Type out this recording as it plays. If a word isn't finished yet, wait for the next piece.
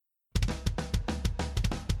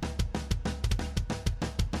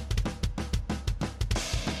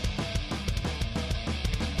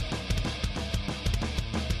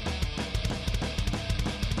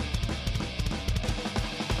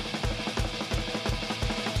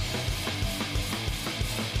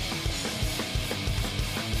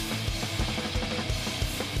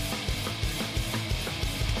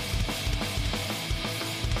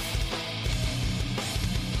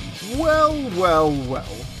Well.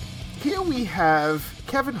 Here we have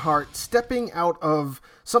Kevin Hart stepping out of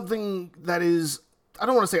something that is, I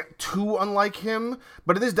don't want to say too unlike him,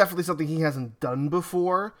 but it is definitely something he hasn't done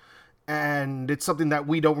before. And it's something that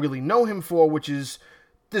we don't really know him for, which is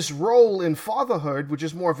this role in Fatherhood, which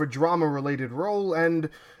is more of a drama-related role and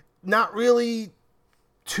not really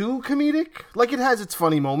too comedic. Like, it has its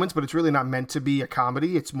funny moments, but it's really not meant to be a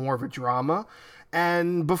comedy. It's more of a drama.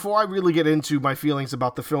 And before I really get into my feelings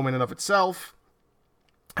about the film in and of itself,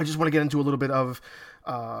 I just want to get into a little bit of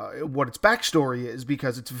what its backstory is,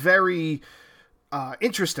 because it's very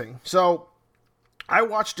interesting. So, I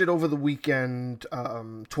watched it over the weekend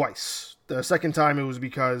twice. The second time it was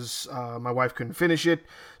because my wife couldn't finish it,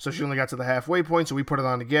 so she only got to the halfway point, so we put it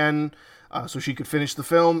on again so she could finish the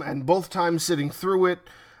film. And both times sitting through it,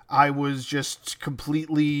 I was just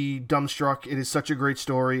completely dumbstruck. It is such a great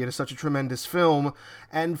story. It is such a tremendous film.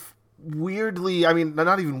 And weirdly, I mean,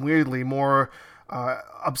 not even weirdly, more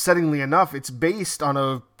upsettingly enough, it's based on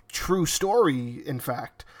a true story, in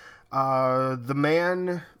fact. The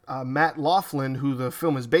man, Matt Laughlin, who the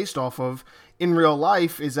film is based off of, in real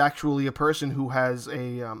life is actually a person who has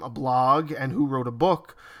a blog and who wrote a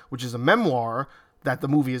book, which is a memoir that the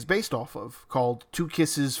movie is based off of, called Two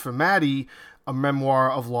Kisses for Maddie, a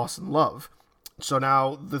memoir of loss and love. So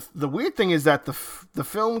now, the weird thing is that the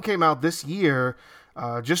film came out this year,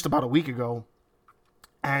 just about a week ago,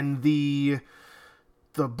 and the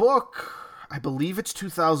book, I believe it's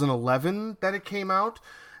 2011 that it came out,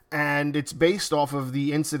 and it's based off of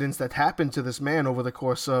the incidents that happened to this man over the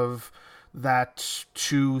course of that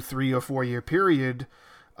 2, 3, or 4 year period,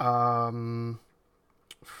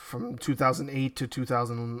 from 2008 to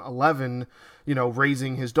 2011,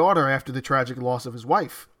 raising his daughter after the tragic loss of his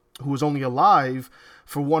wife, who was only alive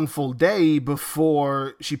for one full day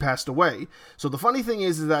before she passed away. So the funny thing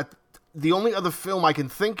is that the only other film I can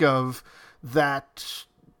think of that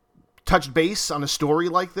touched base on a story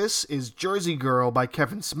like this is Jersey Girl by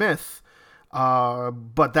Kevin Smith,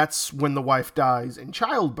 but that's when the wife dies in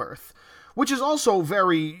childbirth, which is also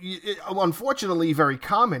unfortunately very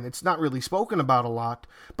common. It's not really spoken about a lot,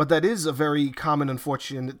 but that is a very common,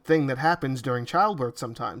 unfortunate thing that happens during childbirth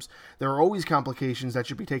sometimes. There are always complications that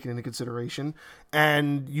should be taken into consideration,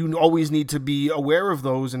 and you always need to be aware of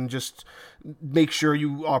those and just make sure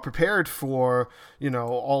you are prepared for,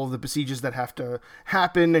 all of the procedures that have to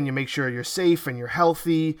happen, and you make sure you're safe and you're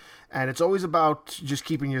healthy, and it's always about just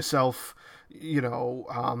keeping yourself,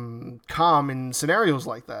 calm in scenarios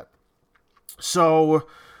like that. So,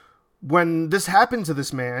 when this happened to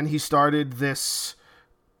this man, he started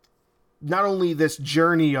not only this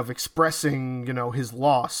journey of expressing, his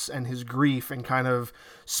loss and his grief and kind of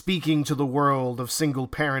speaking to the world of single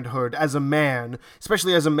parenthood as a man,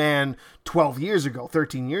 especially as a man 12 years ago,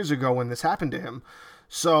 13 years ago when this happened to him.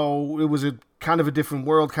 So, it was a kind of a different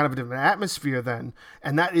world, kind of a different atmosphere then,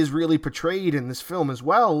 and that is really portrayed in this film as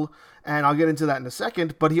well, and I'll get into that in a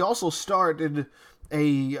second. But he also started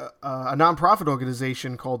a nonprofit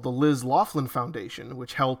organization called the Liz Laughlin Foundation,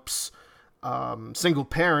 which helps single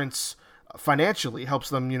parents financially, helps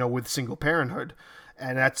them, with single parenthood.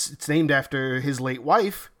 And it's named after his late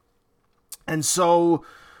wife. And so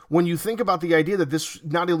when you think about the idea that this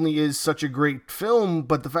not only is such a great film,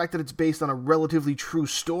 but the fact that it's based on a relatively true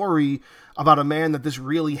story about a man that this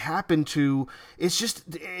really happened to, it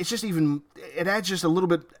adds just a little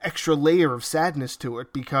bit extra layer of sadness to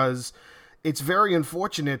it, because it's very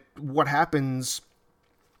unfortunate what happens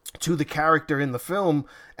to the character in the film,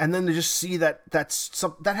 and then to just see that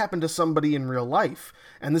that happened to somebody in real life.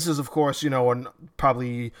 And this is, of course,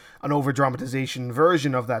 probably an over-dramatization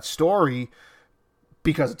version of that story,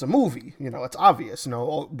 because it's a movie. It's obvious.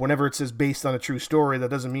 Whenever it says based on a true story, that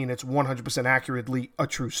doesn't mean it's 100% accurately a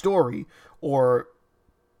true story, or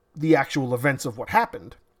the actual events of what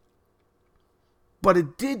happened. But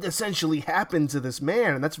it did essentially happen to this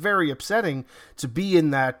man, and that's very upsetting to be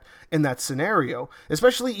in that scenario.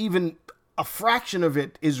 Especially even a fraction of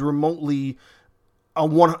it is remotely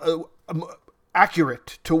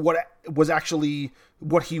accurate to what was actually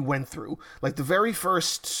what he went through. Like, the very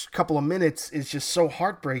first couple of minutes is just so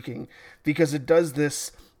heartbreaking, because it does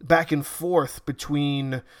this back and forth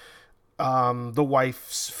between the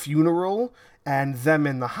wife's funeral and them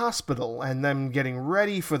in the hospital, and them getting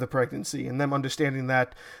ready for the pregnancy, and them understanding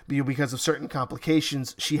that because of certain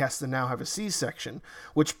complications, she has to now have a C-section,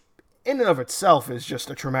 which in and of itself is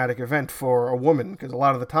just a traumatic event for a woman, because a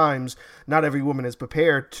lot of the times, not every woman is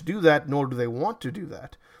prepared to do that, nor do they want to do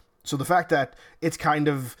that. So the fact that it's kind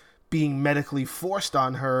of being medically forced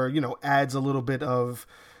on her, adds a little bit of,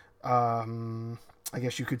 I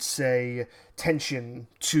guess you could say, tension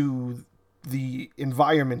to the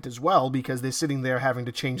environment as well, because they're sitting there having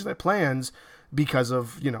to change their plans because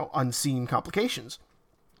of, unseen complications.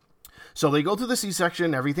 So they go through the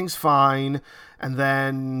C-section, everything's fine, and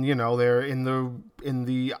then, they're in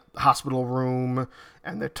the hospital room,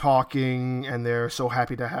 and they're talking, and they're so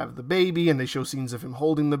happy to have the baby, and they show scenes of him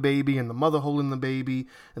holding the baby, and the mother holding the baby,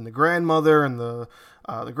 and the grandmother and the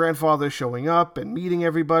grandfather showing up and meeting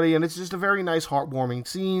everybody, and it's just a very nice, heartwarming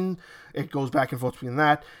scene. It goes back and forth between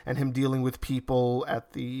that and him dealing with people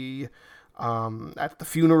at the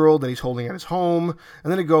funeral that he's holding at his home,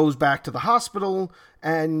 and then it goes back to the hospital,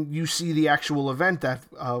 and you see the actual event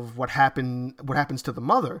of what happens to the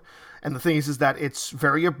mother. And the thing is that it's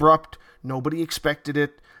very abrupt. Nobody expected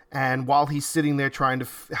it, and while he's sitting there trying to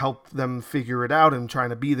help them figure it out and trying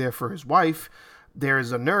to be there for his wife,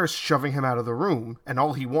 there's a nurse shoving him out of the room, and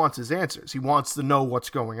all he wants is answers. He wants to know what's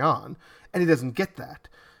going on, and he doesn't get that.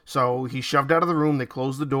 So he's shoved out of the room, they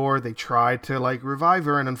close the door, they try to, revive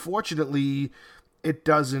her, and unfortunately, it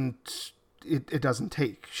doesn't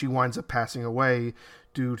take. She winds up passing away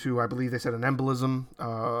due to, I believe they said, an embolism,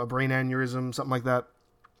 a brain aneurysm, something like that.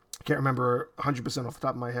 I can't remember 100% off the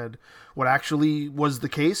top of my head what actually was the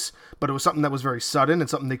case, but it was something that was very sudden and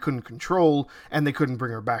something they couldn't control, and they couldn't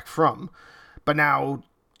bring her back from. But now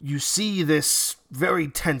you see this very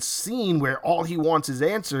tense scene where all he wants is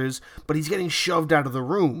answers, but he's getting shoved out of the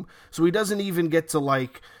room. So he doesn't even get to,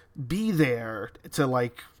 be there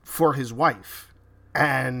to, for his wife.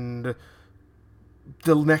 And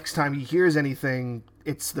the next time he hears anything,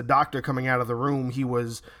 it's the doctor coming out of the room he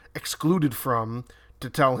was excluded from to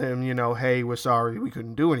tell him, hey, we're sorry, we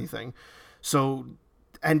couldn't do anything. So,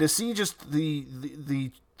 and to see just the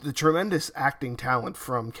tremendous acting talent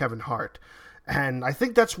from Kevin Hart. And I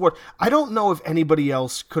think that's what, I don't know if anybody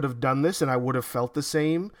else could have done this and I would have felt the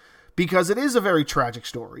same, because it is a very tragic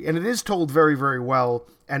story and it is told very, very well.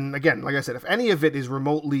 And again, like I said, if any of it is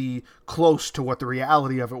remotely close to what the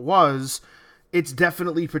reality of it was, it's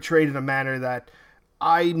definitely portrayed in a manner that,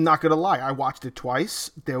 I'm not going to lie, I watched it twice.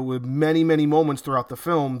 There were many, many moments throughout the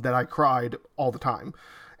film that I cried all the time.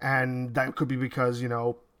 And that could be because,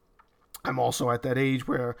 I'm also at that age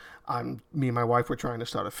where me and my wife were trying to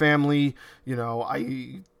start a family.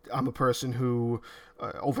 I'm a person who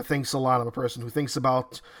overthinks a lot. I'm a person who thinks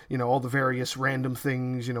about, all the various random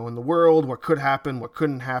things, in the world, what could happen, what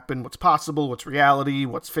couldn't happen, what's possible, what's reality,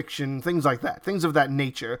 what's fiction, things like that, things of that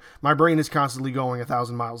nature. My brain is constantly going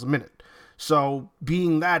 1,000 miles a minute. So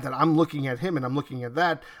being that I'm looking at him and I'm looking at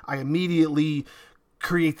that, I immediately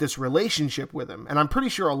create this relationship with him. And I'm pretty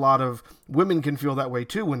sure a lot of women can feel that way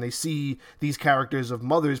too when they see these characters of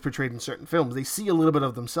mothers portrayed in certain films. They see a little bit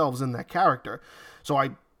of themselves in that character. So I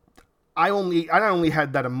not only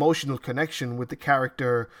had that emotional connection with the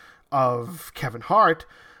character of Kevin Hart,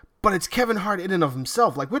 but it's Kevin Hart in and of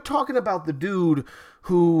himself. We're talking about the dude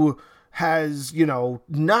who has,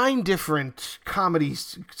 9 different comedy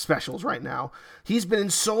specials right now. He's been in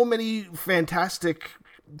so many fantastic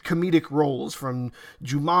comedic roles, from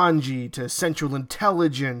Jumanji to Central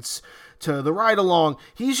Intelligence to The Ride Along.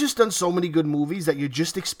 He's just done so many good movies that you're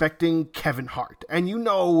just expecting Kevin Hart. And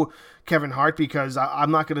Kevin Hart because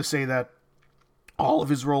I'm not going to say that all of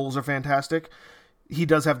his roles are fantastic. He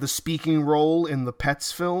does have the speaking role in the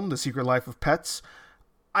Pets film, The Secret Life of Pets.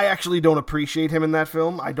 I actually don't appreciate him in that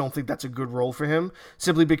film. I don't think that's a good role for him,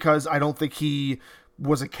 simply because I don't think he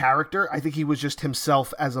was a character. I think he was just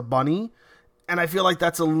himself as a bunny. And I feel like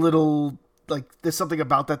that's a little, there's something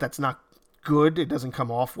about that that's not good. It doesn't come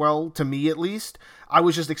off well, to me at least. I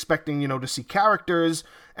was just expecting, to see characters,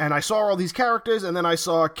 and I saw all these characters, and then I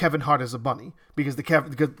saw Kevin Hart as a bunny, because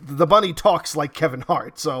the bunny talks like Kevin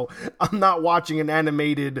Hart. So I'm not watching an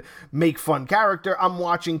animated make-fun character. I'm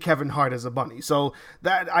watching Kevin Hart as a bunny. So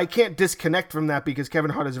that I can't disconnect from that, because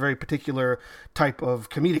Kevin Hart has a very particular type of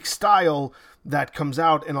comedic style that comes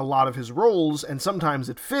out in a lot of his roles, and sometimes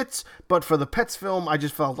it fits, but for the Pets film, I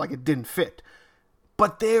just felt like it didn't fit.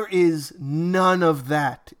 But there is none of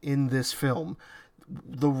that in this film.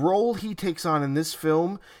 The role he takes on in this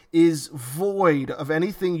film is void of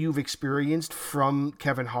anything you've experienced from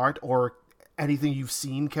Kevin Hart or anything you've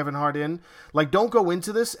seen Kevin Hart in. Don't go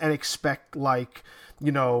into this and expect,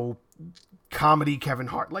 comedy Kevin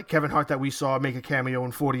Hart, like Kevin Hart that we saw make a cameo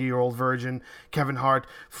in 40-Year-Old Virgin, Kevin Hart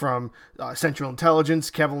from Central Intelligence,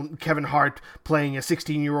 Kevin Hart playing a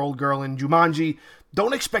 16-year-old girl in Jumanji.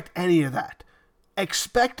 Don't expect any of that.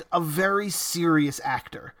 Expect a very serious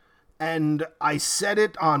actor. And I said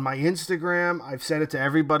it on my Instagram. I've said it to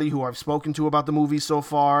everybody who I've spoken to about the movie so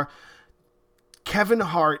far. Kevin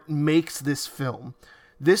Hart makes this film.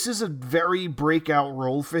 this is a very breakout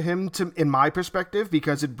role for him, in my perspective,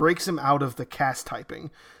 because it breaks him out of the cast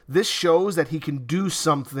typing. This shows that he can do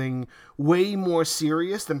something way more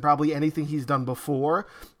serious than probably anything he's done before,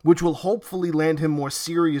 which will hopefully land him more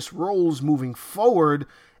serious roles moving forward,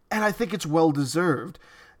 and I think it's well deserved.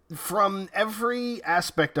 From every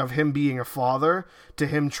aspect of him being a father, to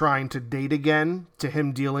him trying to date again, to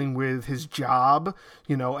him dealing with his job,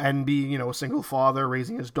 and being, a single father,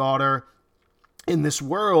 raising his daughter, in this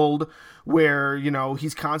world where,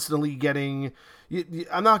 he's constantly getting,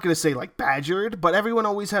 I'm not going to say like badgered, but everyone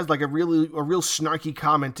always has like a real snarky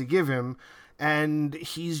comment to give him. And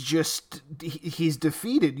he's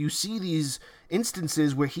defeated. You see these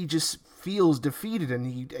instances where he just feels defeated, and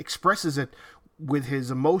he expresses it with his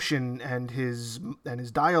emotion and his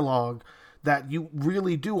dialogue that you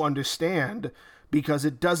really do understand, because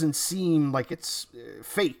it doesn't seem like it's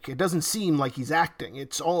fake. It doesn't seem like he's acting.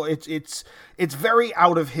 It's very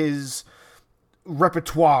out of his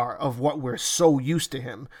repertoire of what we're so used to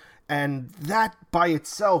him. And that by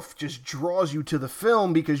itself just draws you to the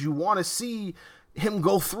film, because you want to see him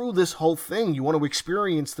go through this whole thing. You want to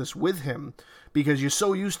experience this with him, because you're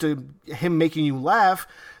so used to him making you laugh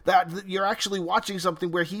that you're actually watching something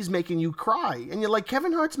where he's making you cry. And you're like,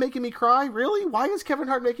 Kevin Hart's making me cry? Really? Why is Kevin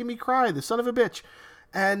Hart making me cry? The son of a bitch.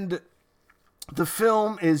 And the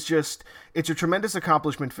film is just, it's a tremendous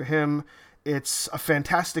accomplishment for him. It's a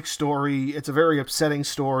fantastic story. It's a very upsetting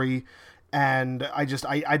story. And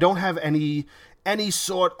I don't have any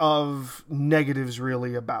sort of negatives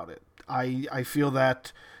really about it. I feel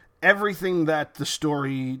that everything that the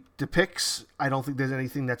story depicts, I don't think there's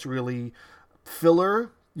anything that's really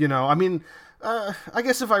filler. I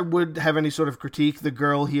guess if I would have any sort of critique, the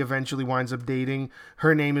girl he eventually winds up dating,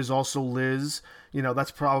 her name is also Liz.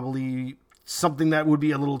 That's probably something that would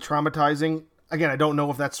be a little traumatizing. Again, I don't know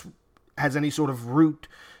if that's has any sort of root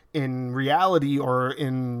in reality or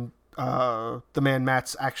in the man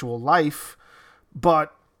Matt's actual life,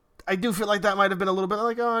 but I do feel like that might have been a little bit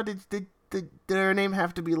like, oh, did her name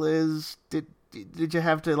have to be Liz? Did you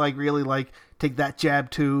have to really take that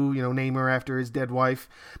jab too? Name her after his dead wife?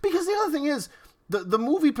 Because the other thing is, the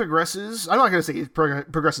movie progresses. I'm not gonna say it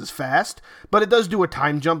progresses fast, but it does do a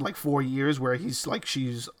time jump, like 4 years, where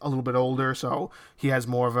she's a little bit older, so he has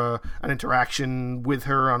more of an interaction with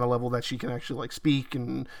her on a level that she can actually speak,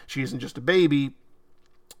 and she isn't just a baby.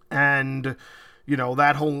 And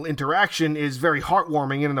that whole interaction is very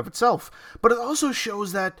heartwarming in and of itself. But it also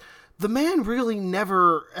shows that the man really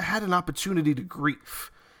never had an opportunity to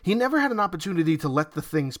grieve. He never had an opportunity to let the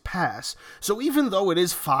things pass. So even though it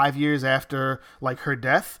is 5 years after, her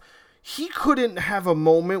death, he couldn't have a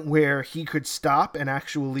moment where he could stop and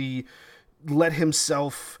actually let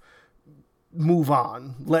himself move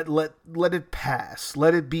on. Let it pass.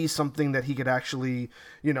 Let it be something that he could actually,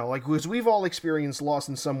 because we've all experienced loss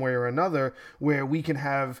in some way or another, where we can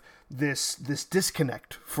have this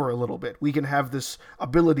disconnect for a little bit. We can have this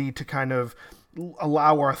ability to kind of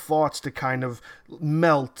allow our thoughts to kind of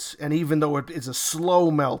melt, and even though it is a slow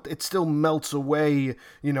melt, it still melts away,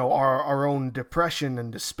 our own depression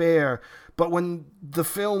and despair. But when the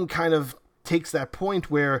film kind of takes that point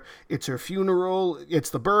where it's her funeral, it's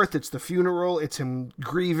the birth, it's the funeral, it's him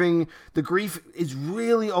grieving, the grief is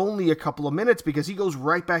really only a couple of minutes, because he goes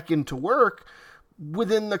right back into work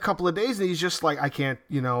within a couple of days, and he's just like, I can't,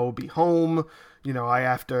 be home, I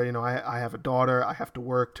have to, I have a daughter, I have to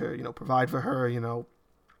work to, provide for her,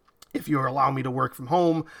 if you allow me to work from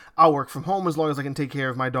home, I'll work from home as long as I can take care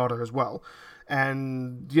of my daughter as well.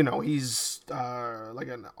 And, he's like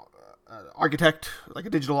an architect, like a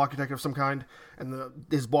digital architect of some kind, and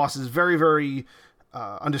his boss is very, very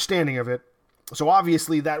understanding of it. So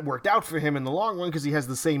obviously that worked out for him in the long run, because he has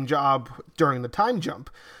the same job during the time jump.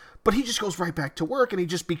 But he just goes right back to work, and he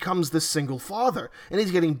just becomes this single father. And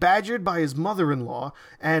he's getting badgered by his mother-in-law,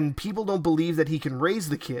 and people don't believe that he can raise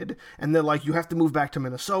the kid. And they're like, you have to move back to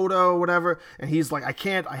Minnesota or whatever. And he's like, I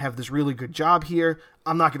can't. I have this really good job here.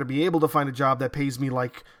 I'm not going to be able to find a job that pays me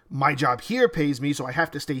like my job here pays me, so I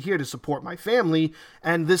have to stay here to support my family.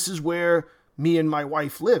 And this is where me and my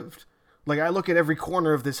wife lived. I look at every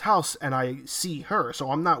corner of this house, and I see her.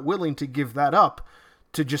 So I'm not willing to give that up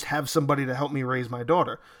to just have somebody to help me raise my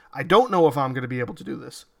daughter. I don't know if I'm going to be able to do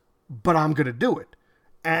this, but I'm going to do it.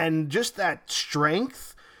 And just that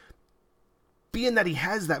strength, being that he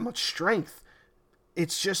has that much strength,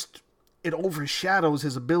 it overshadows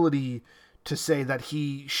his ability to say that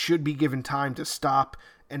he should be given time to stop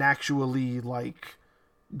and actually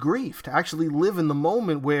grief, to actually live in the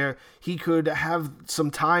moment where he could have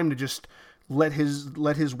some time to just let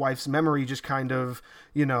his wife's memory just kind of,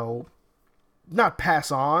 not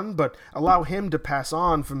pass on, but allow him to pass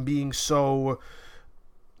on from being so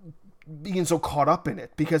caught up in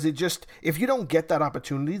it, because it just, if you don't get that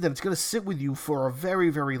opportunity, then it's going to sit with you for a very,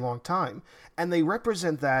 very long time. And they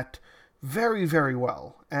represent that very, very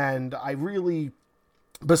well. And I really,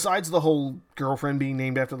 besides the whole girlfriend being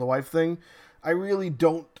named after the wife thing, I really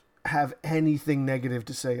don't have anything negative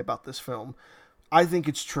to say about this film. I think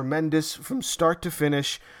it's tremendous from start to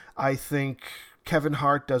finish. I think Kevin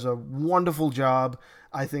Hart does a wonderful job.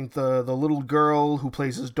 I think the little girl who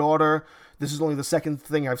plays his daughter, this is only the second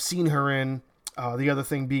thing I've seen her in. The other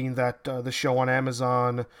thing being that the show on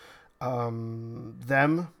Amazon,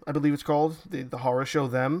 Them, I believe it's called, the horror show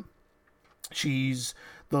Them. She's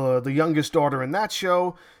the youngest daughter in that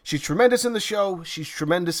show. She's tremendous in the show. She's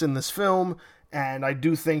tremendous in this film. And I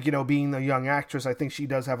do think, being a young actress, I think she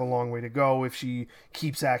does have a long way to go if she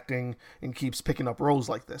keeps acting and keeps picking up roles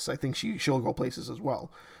like this. I think she'll go places as well.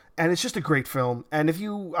 And it's just a great film. And if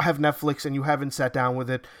you have Netflix and you haven't sat down with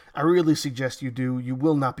it, I really suggest you do. You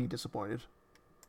will not be disappointed.